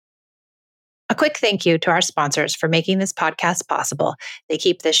quick thank you to our sponsors for making this podcast possible. They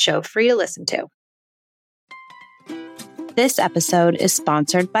keep this show free to listen to. This episode is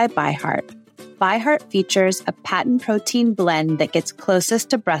sponsored by ByHeart. ByHeart features a patent protein blend that gets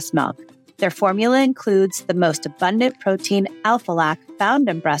closest to breast milk. Their formula includes the most abundant protein, alpha-lac, found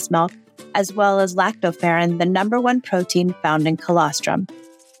in breast milk, as well as lactoferrin, the number one protein found in colostrum.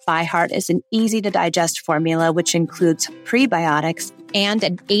 ByHeart is an easy-to-digest formula which includes prebiotics and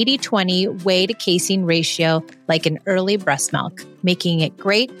an 80-20 whey to casein ratio like in early breast milk, making it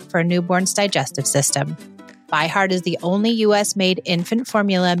great for a newborn's digestive system. ByHeart is the only U.S.-made infant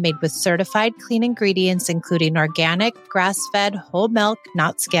formula made with certified clean ingredients, including organic, grass-fed, whole milk,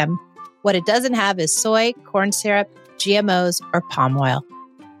 not skim. What it doesn't have is soy, corn syrup, GMOs, or palm oil.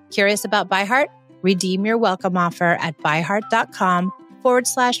 Curious about ByHeart? Redeem your welcome offer at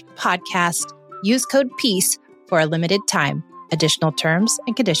byheart.com/podcast. Use code PEACE for a limited time. Additional terms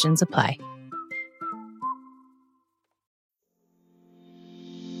and conditions apply.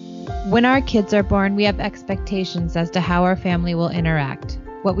 When our kids are born, we have expectations as to how our family will interact.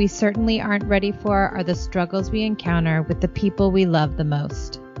 What we certainly aren't ready for are the struggles we encounter with the people we love the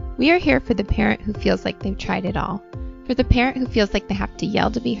most. We are here for the parent who feels like they've tried it all, for the parent who feels like they have to yell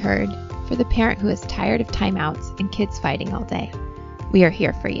to be heard, for the parent who is tired of timeouts and kids fighting all day. We are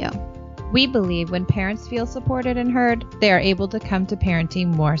here for you. We believe when parents feel supported and heard, they are able to come to parenting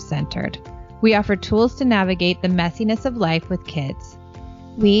more centered. We offer tools to navigate the messiness of life with kids.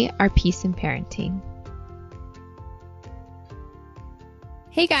 We are Peace in Parenting.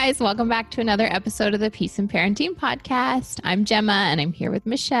 Hey guys, welcome back to another episode of the Peace in Parenting podcast. I'm Gemma and I'm here with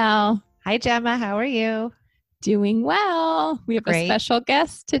Michelle. Hi Gemma, how are you? Doing well. We have Great. a special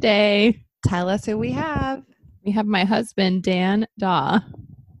guest today. Tell us who we have. We have my husband, Dan Daw.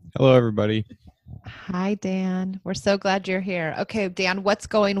 Hello, everybody. Hi Dan, we're so glad you're here. Okay, Dan, what's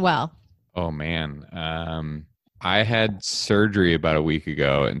going well? Oh, man. I had surgery about a week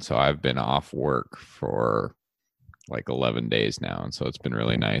ago, and so I've been off work for like 11 days now. And so it's been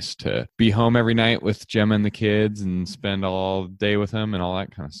really nice to be home every night with Gemma and the kids and spend all day with them and all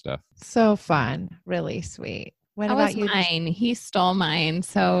that kind of stuff. So fun. Really sweet. What That about was you? mine. He stole mine,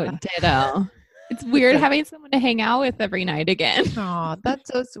 so ditto. It's weird having someone to hang out with every night again. Oh, that's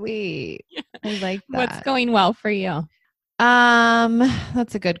so sweet. I like that. What's going well for you?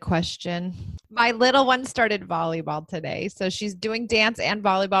 That's a good question. My little one started volleyball today. So she's doing dance and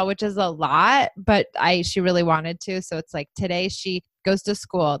volleyball, which is a lot, but she really wanted to. So it's like today she goes to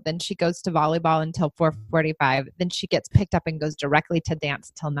school, then she goes to volleyball until 4:45. Then she gets picked up and goes directly to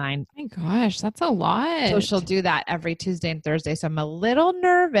dance till 9. Oh my gosh, that's a lot. So she'll do that every Tuesday and Thursday. So I'm a little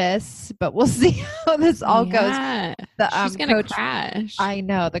nervous, but we'll see how this all goes. She's going to crash. I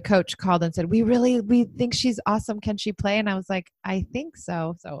know. The coach called and said, we think she's awesome. Can she play? And I was like, I think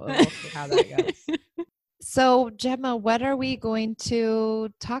so. So we'll see how that goes. So Gemma, what are we going to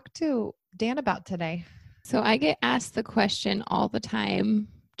talk to Dan about today? So I get asked the question all the time,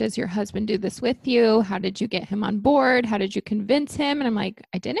 does your husband do this with you? How did you get him on board? How did you convince him? And I'm like,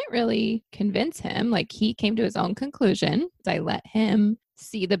 I didn't really convince him. Like he came to his own conclusion. I let him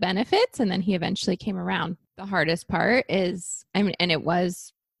see the benefits and then he eventually came around. The hardest part is, and it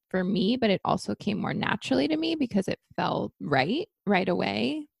was for me, but it also came more naturally to me because it felt right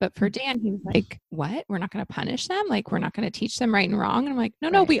away. But for Dan, he was like, what? We're not going to punish them? Like, we're not going to teach them right and wrong? And I'm like,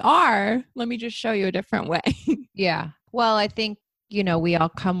 no, we are. Let me just show you a different way. Yeah. Well, I think, we all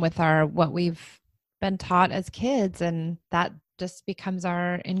come with what we've been taught as kids, and that just becomes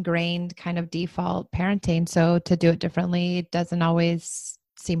our ingrained kind of default parenting. So to do it differently doesn't always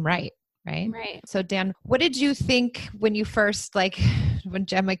seem right. Right. So Dan, what did you think when you first, when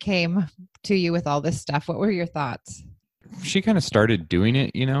Gemma came to you with all this stuff? What were your thoughts? She kind of started doing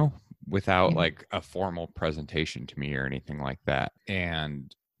it, without like a formal presentation to me or anything like that.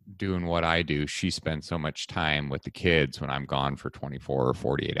 And doing what I do, she spends so much time with the kids when I'm gone for 24 or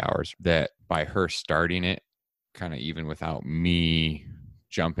 48 hours that by her starting it, kind of even without me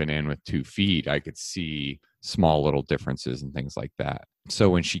jumping in with 2 feet, I could see small little differences and things like that. So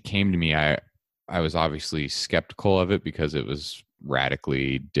when she came to me, I was obviously skeptical of it because it was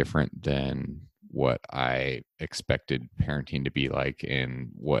radically different than what I expected parenting to be like and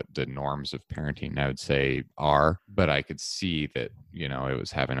what the norms of parenting, I would say, are. But I could see that, it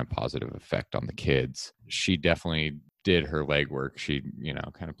was having a positive effect on the kids. She definitely did her legwork. She,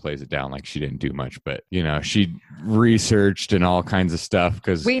 kind of plays it down like she didn't do much, but, she researched and all kinds of stuff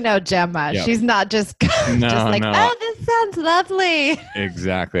because we know Gemma. Yep. She's not just, oh, this sounds lovely.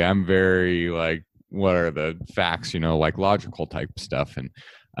 Exactly. I'm very what are the facts, logical type stuff. And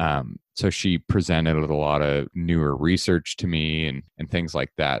so she presented with a lot of newer research to me and things like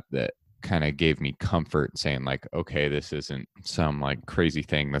that kind of gave me comfort saying like, okay, this isn't some like crazy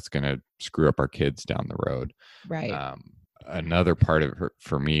thing that's going to screw up our kids down the road. Right. Another part of it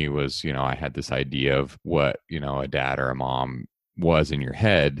for me was, I had this idea of what, a dad or a mom was in your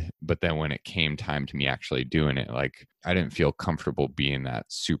head, but then when it came time to me actually doing it, like I didn't feel comfortable being that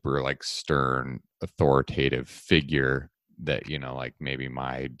super like stern, authoritative figure that, like maybe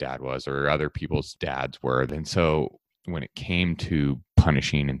my dad was or other people's dads were. And so when it came to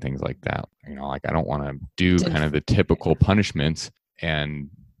punishing and things like that, like I don't want to do kind of the typical punishments and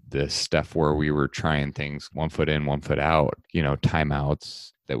the stuff where we were trying things 1 foot in, 1 foot out,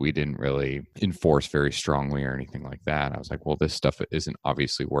 timeouts that we didn't really enforce very strongly or anything like that. I was like, well, this stuff isn't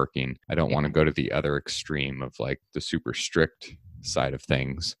obviously working. I don't want to go to the other extreme of like the super strict side of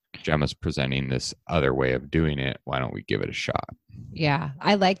things. Gemma's presenting this other way of doing it. Why don't we give it a shot? Yeah,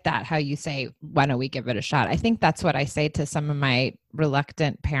 I like that, how you say, why don't we give it a shot? I think that's what I say to some of my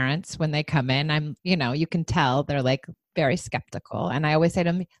reluctant parents when they come in. I'm, you can tell they're like very skeptical. And I always say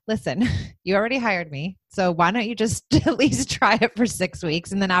to them, listen, you already hired me. So why don't you just at least try it for 6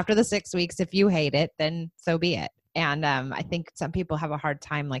 weeks? And then after the 6 weeks, if you hate it, then so be it. And I think some people have a hard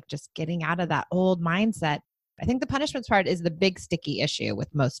time like just getting out of that old mindset. I think the punishments part is the big sticky issue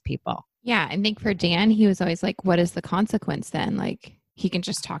with most people. Yeah. I think for Dan, he was always like, what is the consequence then? Like, he can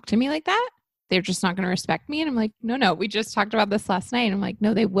just talk to me like that? They're just not going to respect me? And I'm like, no, we just talked about this last night. I'm like,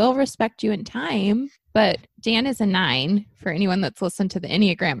 no, they will respect you in time. But Dan is a 9 for anyone that's listened to the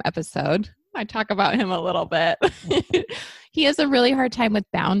Enneagram episode. I talk about him a little bit. He has a really hard time with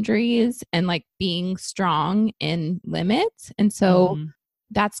boundaries and like being strong in limits. And so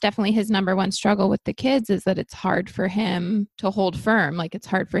that's definitely his number one struggle with the kids, is that it's hard for him to hold firm. Like it's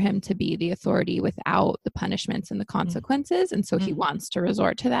hard for him to be the authority without the punishments and the consequences. And so he wants to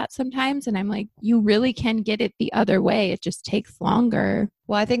resort to that sometimes. And I'm like, you really can get it the other way. It just takes longer.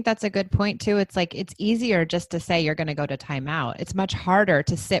 Well, I think that's a good point too. It's like, it's easier just to say you're going to go to timeout. It's much harder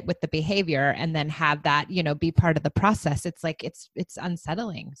to sit with the behavior and then have that, be part of the process. It's like, it's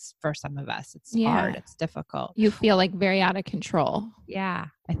unsettling for some of us. It's hard. It's difficult. You feel like very out of control. Yeah,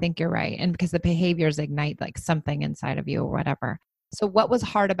 I think you're right. And because the behaviors ignite like something inside of you or whatever. So what was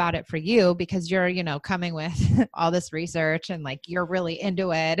hard about it for you? Because you're, coming with all this research and like, you're really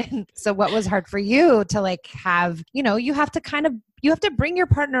into it. And so what was hard for you to like have, you have to bring your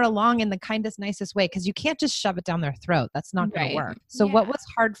partner along in the kindest, nicest way, because you can't just shove it down their throat. That's not going to work. So what was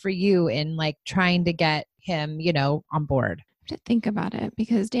hard for you in like trying to get him, on board? To think about it,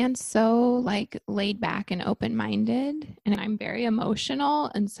 because Dan's so like laid back and open-minded, and I'm very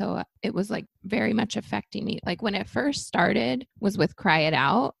emotional. And so it was like very much affecting me. Like when it first started was with Cry It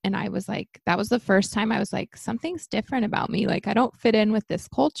Out. And I was like, that was the first time I was like, something's different about me. Like I don't fit in with this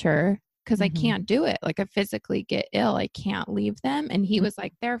culture because I can't do it. Like I physically get ill. I can't leave them. And he was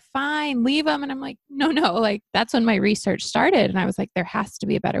like, they're fine, leave them. And I'm like, no. Like that's when my research started. And I was like, there has to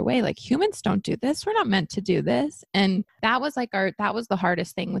be a better way. Like humans don't do this. We're not meant to do this. And that was like that was the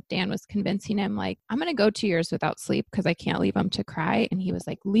hardest thing with Dan, was convincing him like, I'm going to go 2 years without sleep because I can't leave him to cry. And he was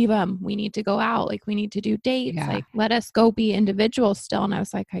like, leave him. We need to go out. Like we need to do dates. Like let us go be individuals still. And I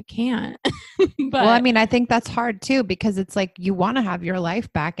was like, I can't. Well, I mean, I think that's hard too, because it's like, you want to have your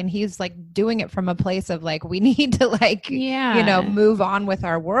life back. And he's like doing it from a place of like, we need to like, move on with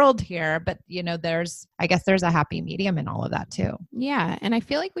our world here. But, I guess there's a happy medium in all of that too. Yeah. And I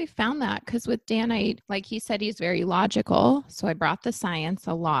feel like we found that because with Dan, like he said, he's very logical. So I brought the science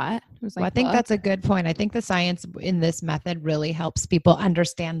a lot. I was like, I think that's a good point. I think the science in this method really helps people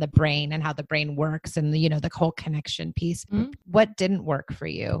understand the brain and how the brain works and the whole connection piece. What didn't work for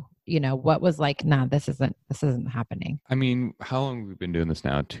you? What was like, nah, this isn't happening. I mean, how long have we been doing this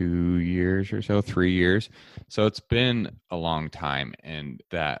now? 2 years or so, 3 years. So it's been a long time. And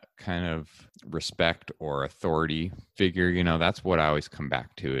that kind of respect or authority figure, that's what I always come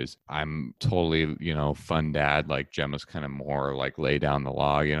back to, is I'm totally, fun dad. Like Gemma's kind of more like lay down the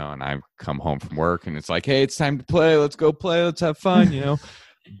law, and I come home from work and it's like, hey, it's time to play. Let's go play. Let's have fun,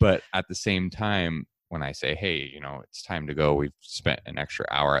 But at the same time, when I say, hey, it's time to go, we've spent an extra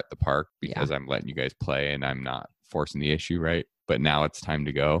hour at the park because I'm letting you guys play and I'm not forcing the issue, right? But now it's time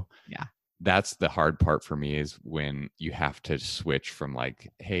to go. Yeah. That's the hard part for me, is when you have to switch from like,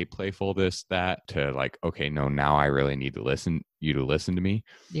 hey, playful this, that, to like, okay, no, now I really need to listen to me.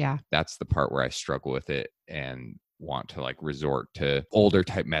 Yeah. That's the part where I struggle with it and want to like resort to older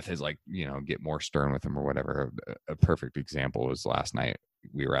type methods, like, get more stern with them or whatever. A perfect example was last night.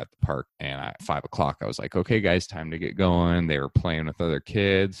 We were at the park and at 5 o'clock, I was like, okay, guys, time to get going. They were playing with other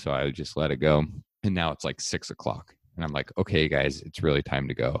kids, so I just let it go. And now it's like 6 o'clock. And I'm like, okay, guys, it's really time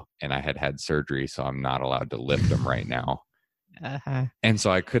to go. And I had surgery, so I'm not allowed to lift them right now. Uh-huh. And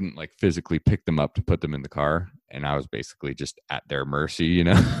so I couldn't like physically pick them up to put them in the car. And I was basically just at their mercy, you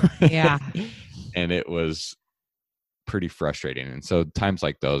know? Yeah. And it was pretty frustrating. And so times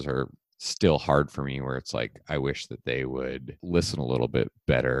like those are still hard for me, where it's like, I wish that they would listen a little bit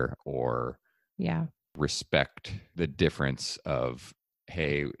better or Yeah. respect the difference of,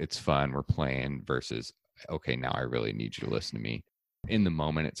 hey, it's fun, we're playing, versus, okay, now I really need you to listen to me. In the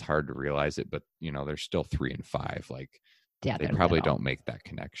moment, it's hard to realize it, but you know, they're still 3 and 5. Like, Yeah, they they're probably little. don't make that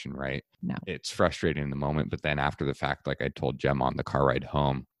connection, right? No. It's frustrating in the moment, but then after the fact, like I told Gemma on the car ride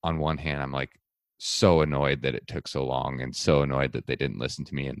home, on one hand, I'm like so annoyed that it took so long and so annoyed that they didn't listen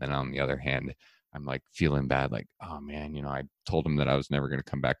to me. And then on the other hand, I'm like feeling bad, like, oh man, you know, I told him that I was never going to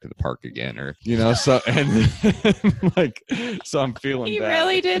come back to the park again, or, you know, so, and like, so I'm feeling He bad.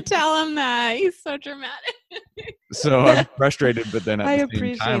 really did tell him that. He's so dramatic. So I'm frustrated, but then I at the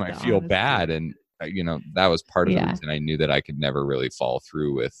same time, I appreciate the feel honesty. bad. And, you know, that was part of the Yeah. reason I knew that I could never really follow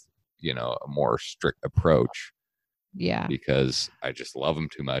through with, you know, a more strict approach, Yeah. because I just love them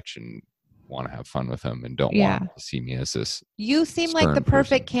too much and want to have fun with them and don't Yeah. want them to see me as this. You seem like the stern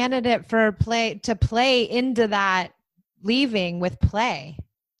perfect person. candidate for play into that leaving with play.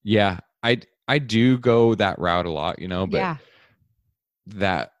 Yeah, I do go that route a lot, you know, but Yeah.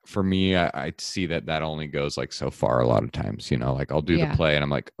 that for me, I see that only goes like so far a lot of times, you know, like I'll do Yeah. the play and I'm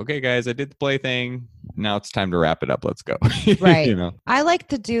like, okay, guys, I did the play thing. Now it's time to wrap it up. Let's go. Right. You know, I like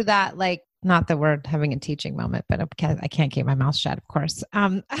to do that, like, not that we're having a teaching moment, but I can't keep my mouth shut, of course.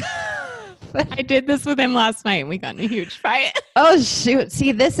 I did this with him last night and we got in a huge fight. Oh, shoot.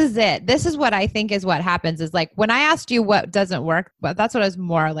 See, this is it. This is what I think is what happens is, like, when I asked you what doesn't work, but that's what I was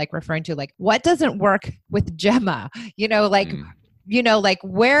more like referring to, like, what doesn't work with Gemma, you know, like, you know, like,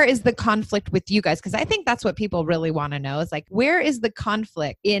 where is the conflict with you guys? Because I think that's what people really want to know is, like, where is the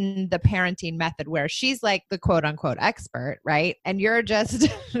conflict in the parenting method where she's like the quote unquote expert, right? And you're just,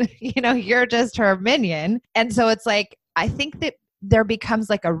 you know, you're just her minion. And so it's like, I think that there becomes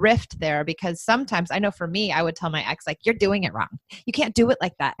like a rift there, because sometimes I know for me, I would tell my ex, like, you're doing it wrong. You can't do it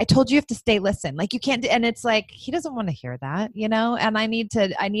like that. I told you have to stay listen. Like, you can't. And it's like, he doesn't want to hear that, you know? And I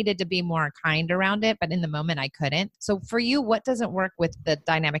needed to be more kind around it, but in the moment I couldn't. So for you, what doesn't work with the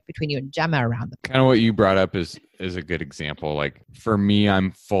dynamic between you and Gemma around the kind of what you brought up is a good example. Like for me,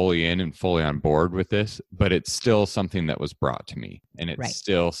 I'm fully in and fully on board with this, but it's still something that was brought to me, and it's Right.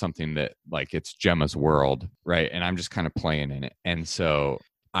 still something that, like, it's Gemma's world, right? And I'm just kind of playing in it. And so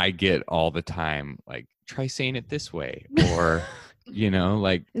I get all the time, like, try saying it this way, or, you know,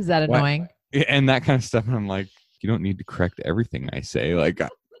 like, Is that what? annoying? And that kind of stuff. And I'm like, you don't need to correct everything I say. Like,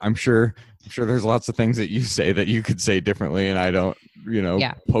 I'm sure there's lots of things that you say that you could say differently, and I don't, you know,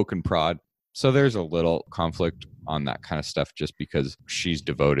 Yeah. poke and prod. So there's a little conflict on that kind of stuff, just because she's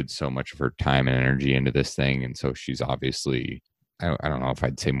devoted so much of her time and energy into this thing. And so she's obviously, I don't know if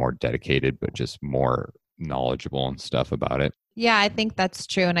I'd say more dedicated, but just more knowledgeable and stuff about it. Yeah, I think that's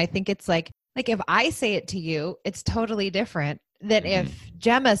true. And I think it's like if I say it to you, it's totally different than if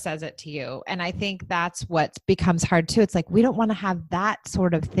Gemma says it to you. And I think that's what becomes hard too. It's like, we don't want to have that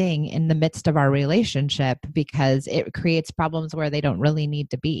sort of thing in the midst of our relationship, because it creates problems where they don't really need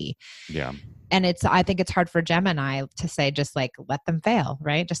to be. Yeah. And I think it's hard for Gemma and I to say, just like, let them fail,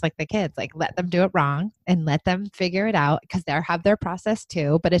 right? Just like the kids, like, let them do it wrong and let them figure it out, because they have their process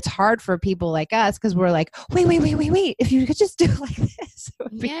too. But it's hard for people like us, because we're like, wait. If you could just do it like this. it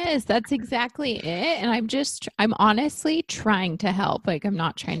would be Yes, that's exactly it. And I'm honestly trying to help. Like, I'm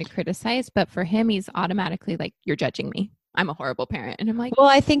not trying to criticize, but for him, he's automatically like, you're judging me. I'm a horrible parent. And I'm like, Well,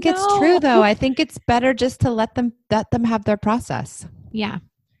 I think it's No. true though. I think it's better just to let them have their process. yeah.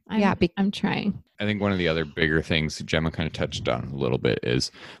 I'm trying. I think one of the other bigger things Gemma kind of touched on a little bit is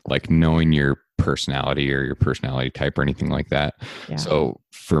like knowing your personality or your personality type or anything like that. Yeah. So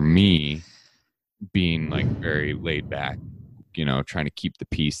for me, being like very laid back, you know, trying to keep the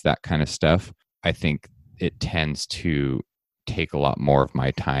peace, that kind of stuff, I think it tends to take a lot more of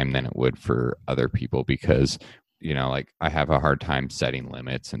my time than it would for other people, because, you know, like I have a hard time setting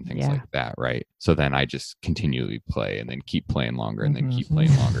limits and things Yeah. like that, right? So then I just continually play and then keep playing longer and then keep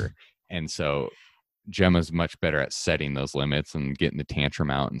playing longer. And so Gemma's much better at setting those limits and getting the tantrum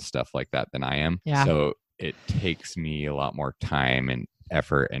out and stuff like that than I am. Yeah. So it takes me a lot more time and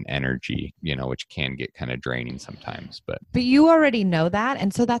effort and energy, you know, which can get kind of draining sometimes. But you already know that.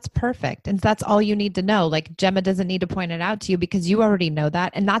 And so that's perfect. And that's all you need to know. Like, Gemma doesn't need to point it out to you, because you already know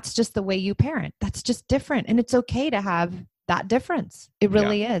that. And that's just the way you parent. That's just different. And it's okay to have that difference. It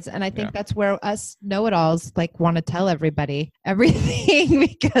really is. And I think that's where us know-it-alls like want to tell everybody everything,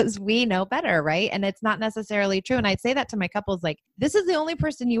 because we know better, right? And it's not necessarily true. And I say that to my couples, like, this is the only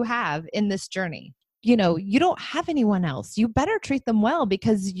person you have in this journey. you know, you don't have anyone else. You better treat them well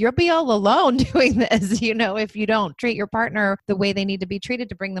because you'll be all alone doing this, you know, if you don't treat your partner the way they need to be treated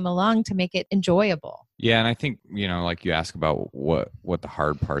to bring them along to make it enjoyable. Yeah. And I think, you know, like you ask about what the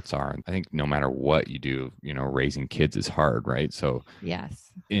hard parts are. I think no matter what you do, you know, raising kids is hard, right? So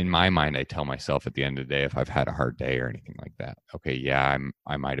yes, in my mind, I tell myself at the end of the day, if I've had a hard day or anything like that, okay, yeah,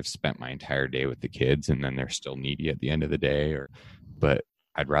 I might have spent my entire day with the kids and then they're still needy at the end of the day, but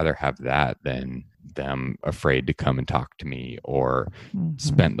I'd rather have that than them afraid to come and talk to me or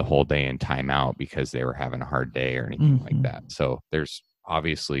spent the whole day in timeout because they were having a hard day or anything like that. So there's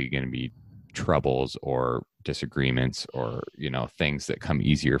obviously going to be troubles or disagreements or, you know, things that come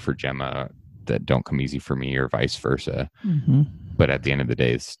easier for Gemma that don't come easy for me or vice versa. But at the end of the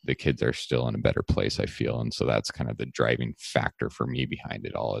day, the kids are still in a better place, I feel. And so that's kind of the driving factor for me behind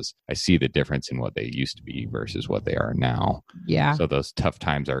it all is I see the difference in what they used to be versus what they are now. Yeah. So those tough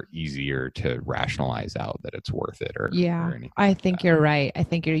times are easier to rationalize out that it's worth it or anything. I think you're right. I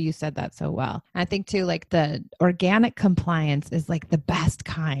think you said that so well. I think too, like the organic compliance is like the best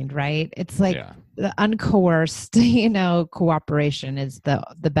kind, right? It's like the uncoerced, you know, cooperation is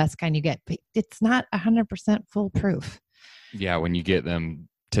the best kind you get, but it's not 100% foolproof. Yeah, when you get them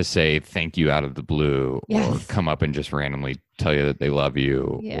to say thank you out of the blue or come up and just randomly tell you that they love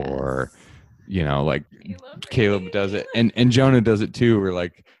you or, you know, like Caleb does it and Jonah does it too. We're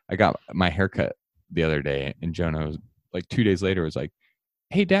like, I got my haircut the other day and Jonah was like 2 days later was like,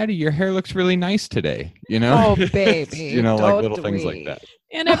 hey, Daddy, your hair looks really nice today. You know? Oh, baby. You know, like little things like that.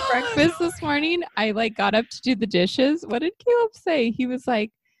 And at breakfast this morning, I like got up to do the dishes. What did Caleb say? He was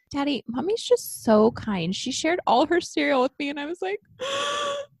like, Daddy, Mommy's just so kind. She shared all her cereal with me. And I was like,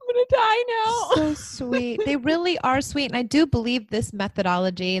 I'm going to die now. So sweet. They really are sweet. And I do believe this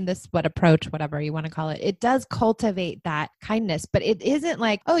methodology and this approach, whatever you want to call it, it does cultivate that kindness. But it isn't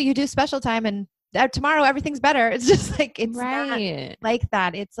like, oh, you do special time and tomorrow everything's better. It's just like, it's not like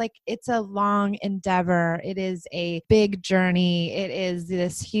that. It's like, it's a long endeavor. It is a big journey. It is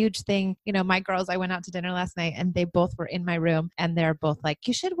this huge thing. You know, my girls, I went out to dinner last night and they both were in my room and they're both like,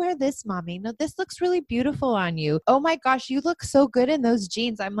 you should wear this, Mommy. No, this looks really beautiful on you. Oh my gosh, you look so good in those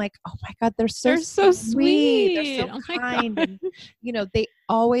jeans. I'm like, oh my God, they're so sweet. They're so kind. And, you know, they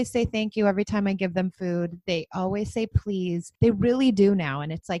always say thank you every time I give them food. They always say please. They really do now.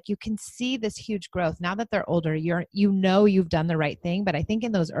 And it's like, you can see this huge growth now that they're older. You know you've done the right thing, but I think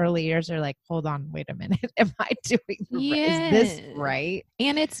in those early years they're like, hold on, wait a minute, am I doing is this right?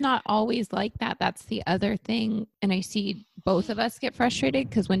 And it's not always like that. That's the other thing. And I see both of us get frustrated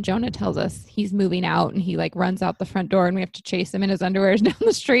because when Jonah tells us he's moving out and he like runs out the front door and we have to chase him in his underwear down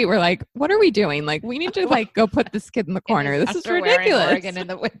the street, we're like, what are we doing? Like, we need to like go put this kid in the corner. This is ridiculous. In Oregon in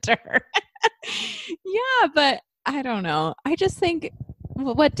the winter. Yeah, but I don't know. I just think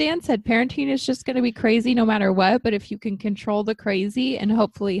what Dan said, parenting is just going to be crazy no matter what. But if you can control the crazy and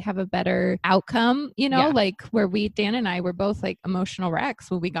hopefully have a better outcome, you know, like where Dan and I were both like emotional wrecks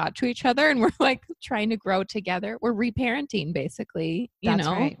when we got to each other and we're like trying to grow together. We're reparenting basically, you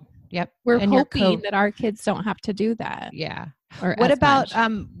know. Right. Yep. We're hoping that our kids don't have to do that. Yeah. Or what about,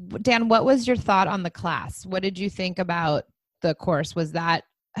 Dan, what was your thought on the class? What did you think about the course? Was that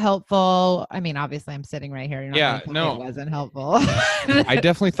helpful? I mean, obviously I'm sitting right here. It wasn't helpful. I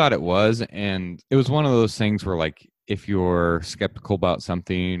definitely thought it was. And it was one of those things where like, if you're skeptical about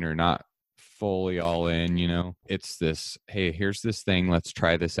something or not fully all in, you know, it's this, hey, here's this thing. Let's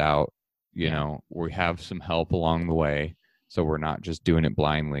try this out. You know, we have some help along the way. So we're not just doing it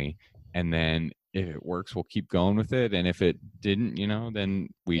blindly. And then if it works, we'll keep going with it. And if it didn't, you know, then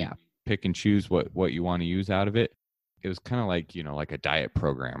we pick and choose what you want to use out of it. It was kind of like, you know, like a diet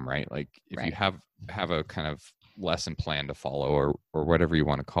program, right? Like if you have a kind of lesson plan to follow or whatever you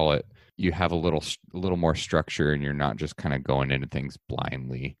want to call it, you have a little more structure and you're not just kind of going into things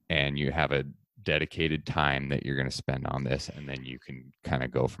blindly, and you have a dedicated time that you're going to spend on this, and then you can kind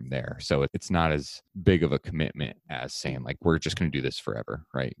of go from there. So it's not as big of a commitment as saying like, we're just going to do this forever,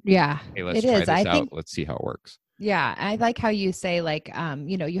 right? Yeah, hey, let's try this out. Let's see how it works. Yeah. I like how you say like,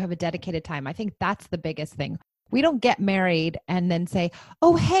 you know, you have a dedicated time. I think that's the biggest thing. We don't get married and then say,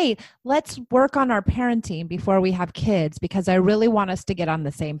 oh, hey, let's work on our parenting before we have kids because I really want us to get on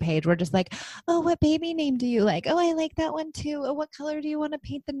the same page. We're just like, oh, what baby name do you like? Oh, I like that one too. Oh, what color do you want to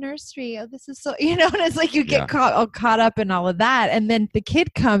paint the nursery? Oh, this is so, you know, and it's like you get caught up in all of that. And then the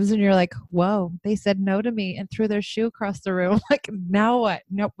kid comes and you're like, whoa, they said no to me and threw their shoe across the room. Like, now what?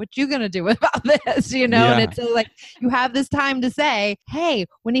 No, what you going to do about this? You know, and it's like, you have this time to say, hey,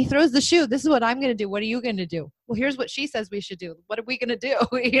 when he throws the shoe, this is what I'm going to do. What are you going to do? Well, here's what she says we should do. What are we going to do?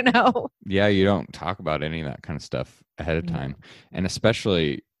 You know? Yeah, you don't talk about any of that kind of stuff ahead of time. And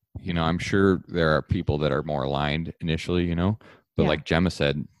especially You know, I'm sure there are people that are more aligned initially, you know, but Yeah. like Gemma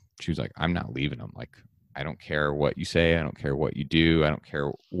said, she was like, I'm not leaving them. Like, I don't care what you say. I don't care what you do. I don't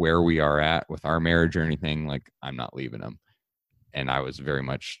care where we are at with our marriage or anything. Like, I'm not leaving them. And I was very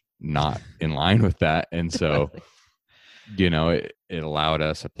much not in line with that. And so, you know, it allowed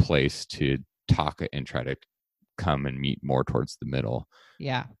us a place to talk and try to come and meet more towards the middle.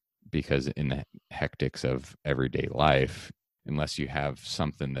 Yeah. Because in the hectics of everyday life, unless you have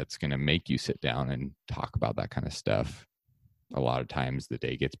something that's going to make you sit down and talk about that kind of stuff, a lot of times the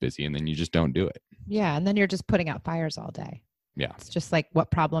day gets busy and then you just don't do it. Yeah. And then you're just putting out fires all day. Yeah. It's just like, what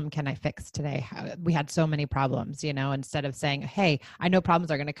problem can I fix today? We had so many problems, you know, instead of saying, hey, I know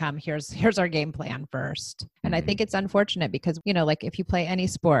problems are going to come. Here's our game plan first. And I think it's unfortunate because, you know, like if you play any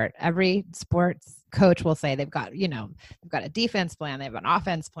sport, every sports coach will say they've got a defense plan. They have an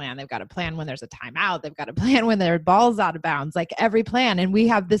offense plan. They've got a plan when there's a timeout. They've got a plan when their ball's out of bounds, like every plan. And we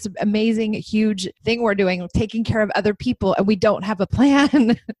have this amazing, huge thing we're doing, taking care of other people, and we don't have a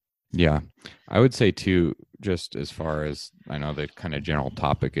plan. Yeah. I would say too, just as far as I know, the kind of general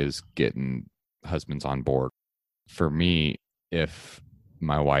topic is getting husbands on board. For me, if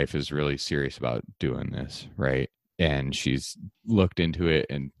my wife is really serious about doing this, right, and she's looked into it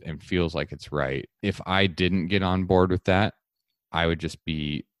and feels like it's right, if I didn't get on board with that, I would just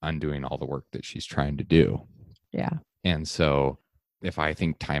be undoing all the work that she's trying to do. Yeah. And so if I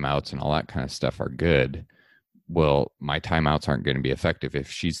think timeouts and all that kind of stuff are good, well, my timeouts aren't going to be effective if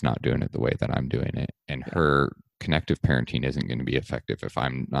she's not doing it the way that I'm doing it. And her connective parenting isn't going to be effective if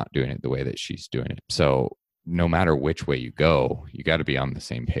I'm not doing it the way that she's doing it. So no matter which way you go, you got to be on the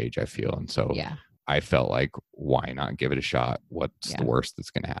same page, I feel. And so I felt like, why not give it a shot? What's the worst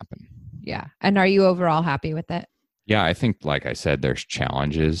that's going to happen? Yeah. And are you overall happy with it? Yeah, I think, like I said, there's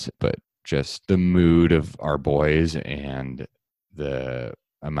challenges, but just the mood of our boys and the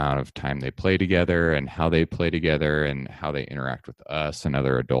amount of time they play together and how they play together and how they interact with us and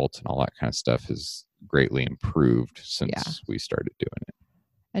other adults and all that kind of stuff has greatly improved since we started doing it.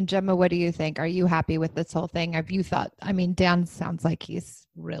 And Gemma, what do you think? Are you happy with this whole thing? Have you thought, I mean, Dan sounds like he's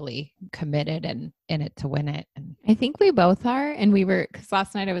really committed and in it to win it. And I think we both are. And because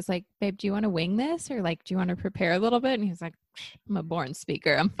last night I was like, babe, do you want to wing this? Or like, do you want to prepare a little bit? And he was like, I'm a born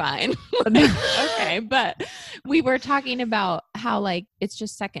speaker. I'm fine. Like, okay. But we were talking about how like, it's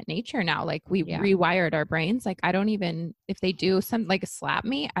just second nature now. Like we rewired our brains. Like I don't even, if they do something like slap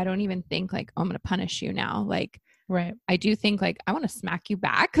me, I don't even think like, oh, I'm going to punish you now. Like, right. I do think like, I want to smack you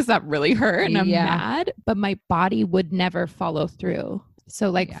back because that really hurt and I'm mad, but my body would never follow through. So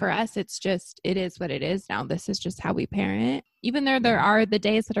like for us, it is what it is now. This is just how we parent. Even though there are the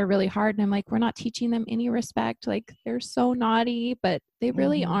days that are really hard and I'm like, we're not teaching them any respect. Like they're so naughty, but they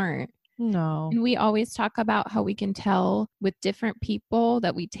really aren't. No. And we always talk about how we can tell with different people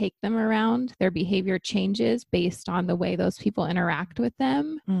that we take them around, their behavior changes based on the way those people interact with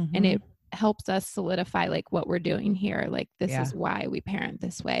them. And it helps us solidify like what we're doing here. Like this is why we parent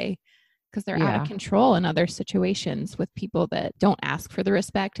this way. Because they're out of control in other situations with people that don't ask for the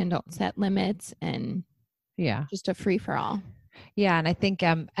respect and don't set limits and just a free for all. Yeah. And I think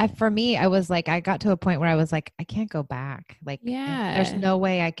for me, I was like, I got to a point where I was like, I can't go back. Like, there's no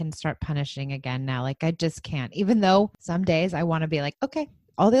way I can start punishing again now. Like, I just can't. Even though some days I want to be like, okay,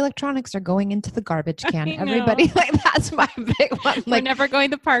 all the electronics are going into the garbage can. Everybody, like, that's my big one. Like, we're never going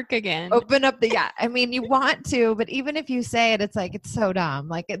to the park again. Open up I mean, you want to, but even if you say it, it's like, it's so dumb.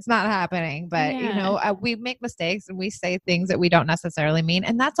 Like, it's not happening. But, you know, we make mistakes and we say things that we don't necessarily mean.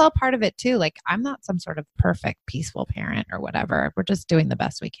 And that's all part of it too. Like, I'm not some sort of perfect, peaceful parent or whatever. We're just doing the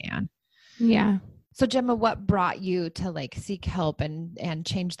best we can. Yeah. So Gemma, what brought you to like seek help and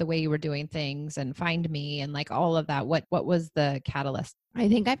change the way you were doing things and find me and like all of that? What was the catalyst? I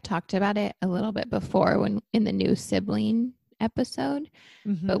think I've talked about it a little bit before when in the new sibling episode,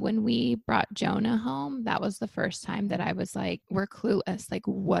 but when we brought Jonah home, that was the first time that I was like, we're clueless. Like,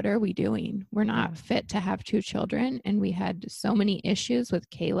 what are we doing? We're not fit to have 2 children. And we had so many issues with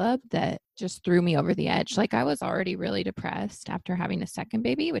Caleb that just threw me over the edge. Like I was already really depressed after having a second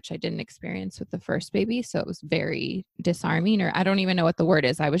baby, which I didn't experience with the first baby. So it was very disarming, or I don't even know what the word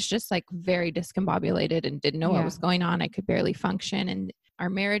is. I was just like very discombobulated and didn't know what was going on. I could barely function and our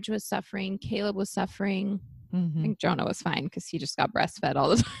marriage was suffering. Caleb was suffering. I think Jonah was fine because he just got breastfed all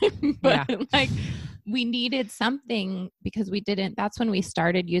the time. But like we needed something because that's when we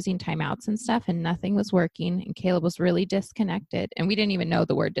started using timeouts and stuff and nothing was working. And Caleb was really disconnected. And we didn't even know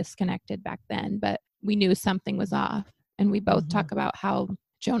the word disconnected back then, but we knew something was off. And we both talk about how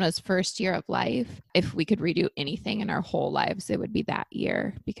Jonah's first year of life, if we could redo anything in our whole lives, it would be that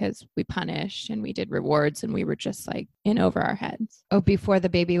year, because we punished and we did rewards and we were just like in over our heads. Oh, before the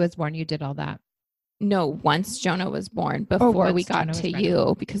baby was born, you did all that? No, once Jonah was born, before we got to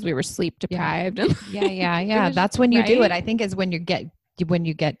you, because we were sleep deprived. Yeah. That's when you do it. I think is when you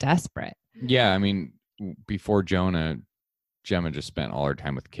get desperate. Yeah. I mean, before Jonah, Gemma just spent all her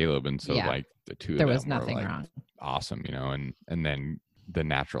time with Caleb. And so like the two of them was nothing were, like, wrong. Awesome, you know, and then the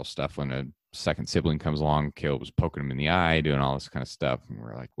natural stuff when a second sibling comes along, Caleb was poking him in the eye, doing all this kind of stuff. And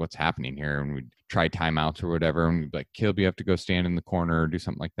we're like, what's happening here? And we'd try timeouts or whatever. And we'd be like, Caleb, you have to go stand in the corner or do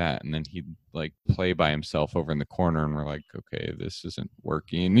something like that. And then he'd like play by himself over in the corner. And we're like, okay, this isn't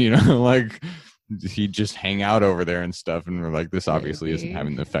working, you know, like he'd just hang out over there and stuff. And we're like, this obviously isn't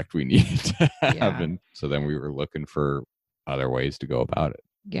having the effect we need to have. And so then we were looking for other ways to go about it.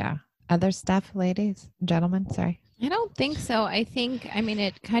 Yeah. Other stuff, ladies, gentlemen, sorry. I don't think so. I mean,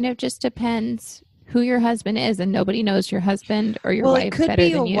 it kind of just depends who your husband is, and nobody knows your husband or your wife better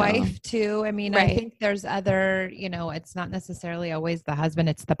than you. Well, it could be a wife too. I mean, I think there's other, you know, it's not necessarily always the husband,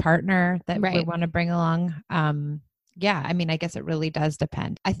 it's the partner that we want to bring along. Yeah, I mean, I guess it really does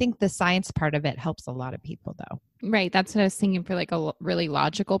depend. I think the science part of it helps a lot of people though. Right. That's what I was thinking. For like a really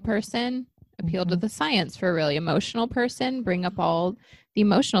logical person, appeal to the science. For a really emotional person, bring up all the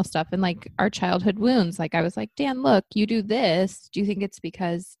emotional stuff and like our childhood wounds. Like I was like, Dan, look, you do this. Do you think it's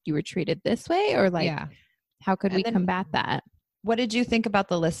because you were treated this way, or like, how could we combat that? What did you think about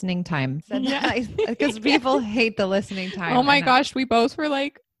the listening time? Because people hate the listening time. Oh my gosh. We both were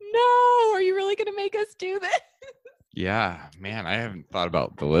like, no, are you really going to make us do this? Yeah, man, I haven't thought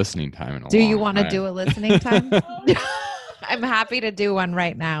about the listening time in a long time. Do you want to do a listening time? I'm happy to do one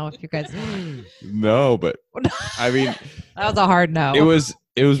right now if you guys want. No, but I mean, that was a hard no. It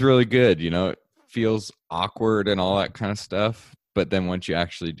was really good. You know, it feels awkward and all that kind of stuff. But then once you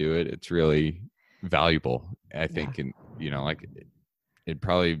actually do it, it's really valuable, I think. And, you know, like it'd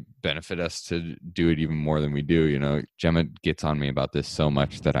probably benefit us to do it even more than we do. You know, Gemma gets on me about this so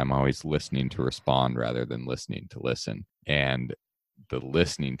much that I'm always listening to respond rather than listening to listen. And the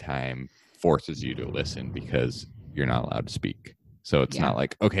listening time forces you to listen because you're not allowed to speak. So it's not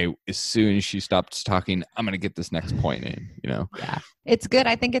like, okay, as soon as she stops talking, I'm going to get this next point in, you know? Yeah. It's good.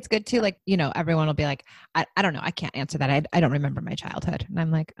 I think it's good too. Like, you know, everyone will be like, I don't know. I can't answer that. I don't remember my childhood. And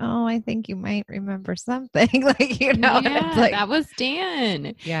I'm like, oh, I think you might remember something. Like, you know, yeah, like, that was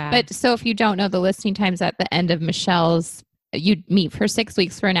Dan. Yeah. But so if you don't know, the listening times at the end of Michelle's, you meet for 6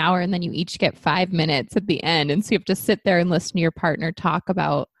 weeks for an hour, and then you each get 5 minutes at the end. And so you have to sit there and listen to your partner talk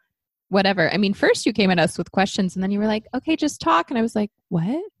about whatever. I mean, first you came at us with questions, and then you were like, okay, just talk. And I was like,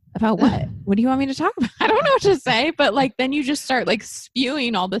 what? About what? What do you want me to talk about? I don't know what to say. But like, then you just start like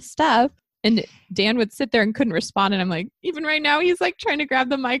spewing all this stuff. And Dan would sit there and couldn't respond. And I'm like, even right now, he's like trying to grab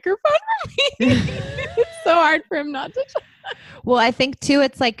the microphone from me. It's so hard for him not to talk. Well, I think too,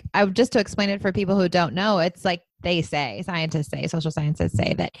 it's like, just to explain it for people who don't know, it's like scientists say, social scientists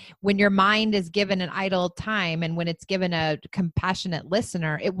say that when your mind is given an idle time and when it's given a compassionate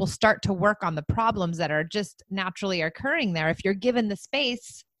listener, it will start to work on the problems that are just naturally occurring there if you're given the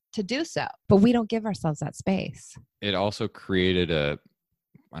space to do so. But we don't give ourselves that space. It also created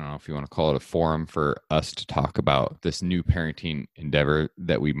I don't know if you want to call it a forum for us to talk about this new parenting endeavor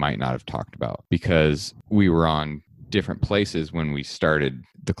that we might not have talked about, because we were on different places when we started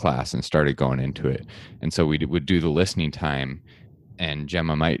the class and started going into it. And so we would do the listening time, and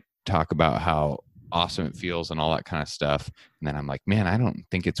Gemma might talk about how awesome it feels and all that kind of stuff. And then I'm like, man, I don't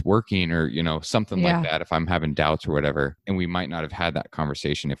think it's working, or, you know, something like that, if I'm having doubts or whatever. And we might not have had that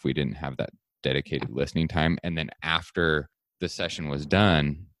conversation if we didn't have that dedicated listening time. And then after the session was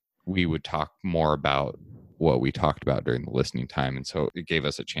done, we would talk more about what we talked about during the listening time. And so it gave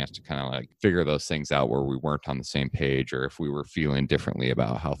us a chance to kind of like figure those things out where we weren't on the same page, or if we were feeling differently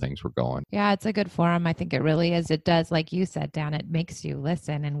about how things were going. Yeah, it's a good forum. I think it really is. It does, like you said, Dan, it makes you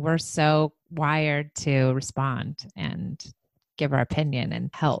listen, and we're so wired to respond and give our opinion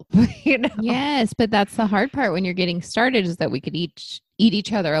and help, you know? Yes, but that's the hard part when you're getting started, is that we could eat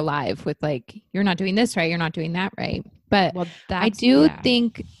each other alive with like, you're not doing this right, you're not doing that right. But I do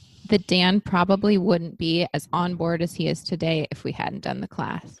think that Dan probably wouldn't be as on board as he is today if we hadn't done the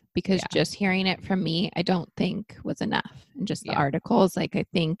class, because just hearing it from me, I don't think was enough. And just the articles, like, I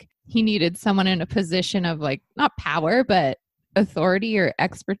think he needed someone in a position of like, not power, but authority or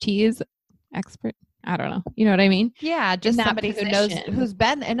expertise. I don't know. You know what I mean? Yeah. Just somebody who knows, who's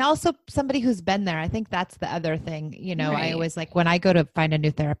been, and also somebody who's been there. I think that's the other thing. You know, I always like, when I go to find a new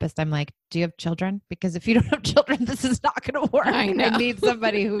therapist, I'm like, do you have children? Because if you don't have children, this is not going to work. I know. I need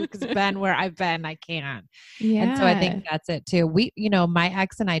somebody who's been where I've been. I can't. Yeah. And so I think that's it too. We, my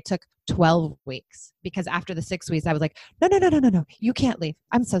ex and I took 12 weeks because after the 6 weeks, I was like, no, you can't leave.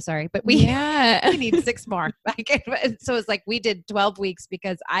 I'm so sorry. But we need 6 more. So it's like, we did 12 weeks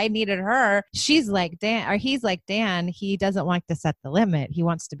because I needed her. She's like he's like, Dan, he doesn't like to set the limit. He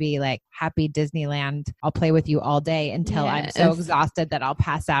wants to be like happy Disneyland. I'll play with you all day until I'm so exhausted that I'll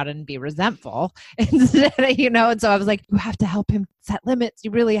pass out and be resentful. And so I was like, you have to help him set limits.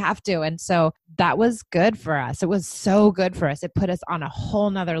 You really have to. And so that was good for us. It was so good for us. It put us on a whole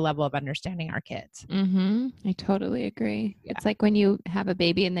nother level of understanding our kids. Mm-hmm. I totally agree. Yeah. It's like when you have a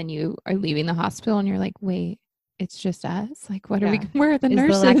baby and then you are leaving the hospital and you're like, wait, it's just us? Like, where are the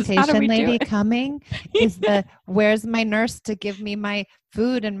nurses? Is the lactation lady coming? Where's my nurse to give me my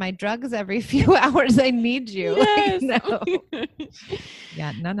food and my drugs every few hours? I need you. Yes. No.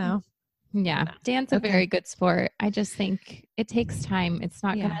 Yeah, no. Yeah. Dan's a very good sport. I just think it takes time. It's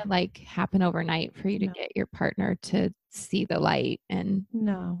not going to like happen overnight for you to get your partner to see the light. And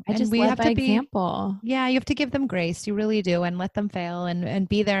I just led by example. You have to give them grace. You really do. And let them fail and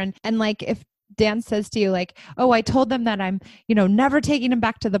be there. And like, if Dan says to you like, oh, I told them that I'm, never taking him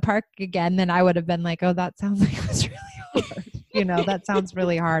back to the park again, then I would have been like, oh, that sounds like it was really hard. That sounds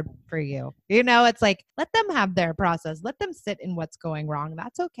really hard for you. It's like, let them have their process. Let them sit in what's going wrong.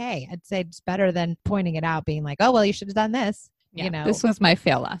 That's okay. I'd say it's better than pointing it out, being like, oh, well, you should have done this. Yeah, this was my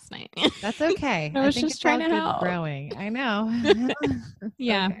fail last night. That's okay. I was just trying to help. Growing. I know.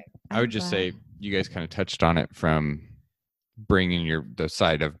 Yeah. Okay. I would just say you guys kind of touched on it from bringing the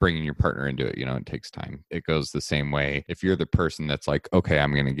side of bringing your partner into it. It takes time. It goes the same way. If you're the person that's like, okay,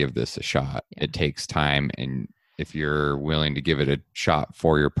 I'm going to give this a shot. It takes time. And if you're willing to give it a shot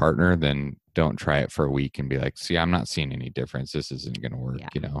for your partner, then don't try it for a week and be like, see, I'm not seeing any difference. This isn't going to work.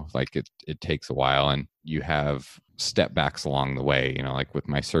 Like it takes a while, and you have step backs along the way. Like with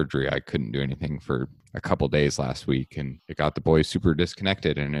my surgery, I couldn't do anything for a couple days last week, and it got the boys super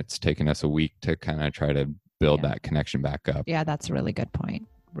disconnected, and it's taken us a week to kind of try to build that connection back up. Yeah, that's a really good point.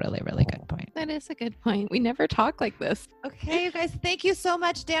 Really, really good point. That is a good point. We never talk like this. Okay, you guys, thank you so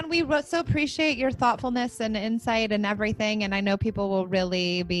much, Dan. We so appreciate your thoughtfulness and insight and everything. And I know people will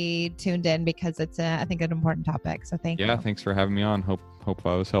really be tuned in because it's, I think, an important topic. So thank you. Yeah, thanks for having me on. Hope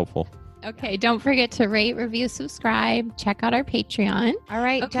I was helpful. Okay, don't forget to rate, review, subscribe. Check out our Patreon. All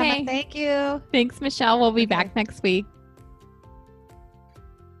right, Gemma, thank you. Thanks, Michelle. We'll be back next week.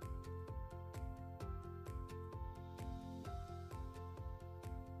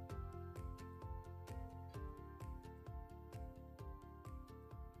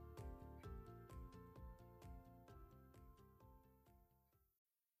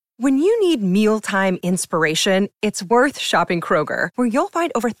 When you need mealtime inspiration, it's worth shopping Kroger, where you'll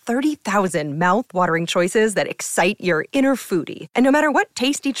find over 30,000 mouth-watering choices that excite your inner foodie. And no matter what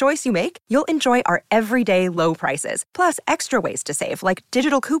tasty choice you make, you'll enjoy our everyday low prices, plus extra ways to save, like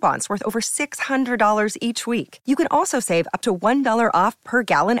digital coupons worth over $600 each week. You can also save up to $1 off per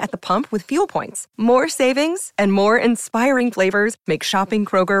gallon at the pump with fuel points. More savings and more inspiring flavors make shopping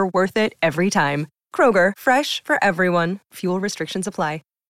Kroger worth it every time. Kroger, fresh for everyone. Fuel restrictions apply.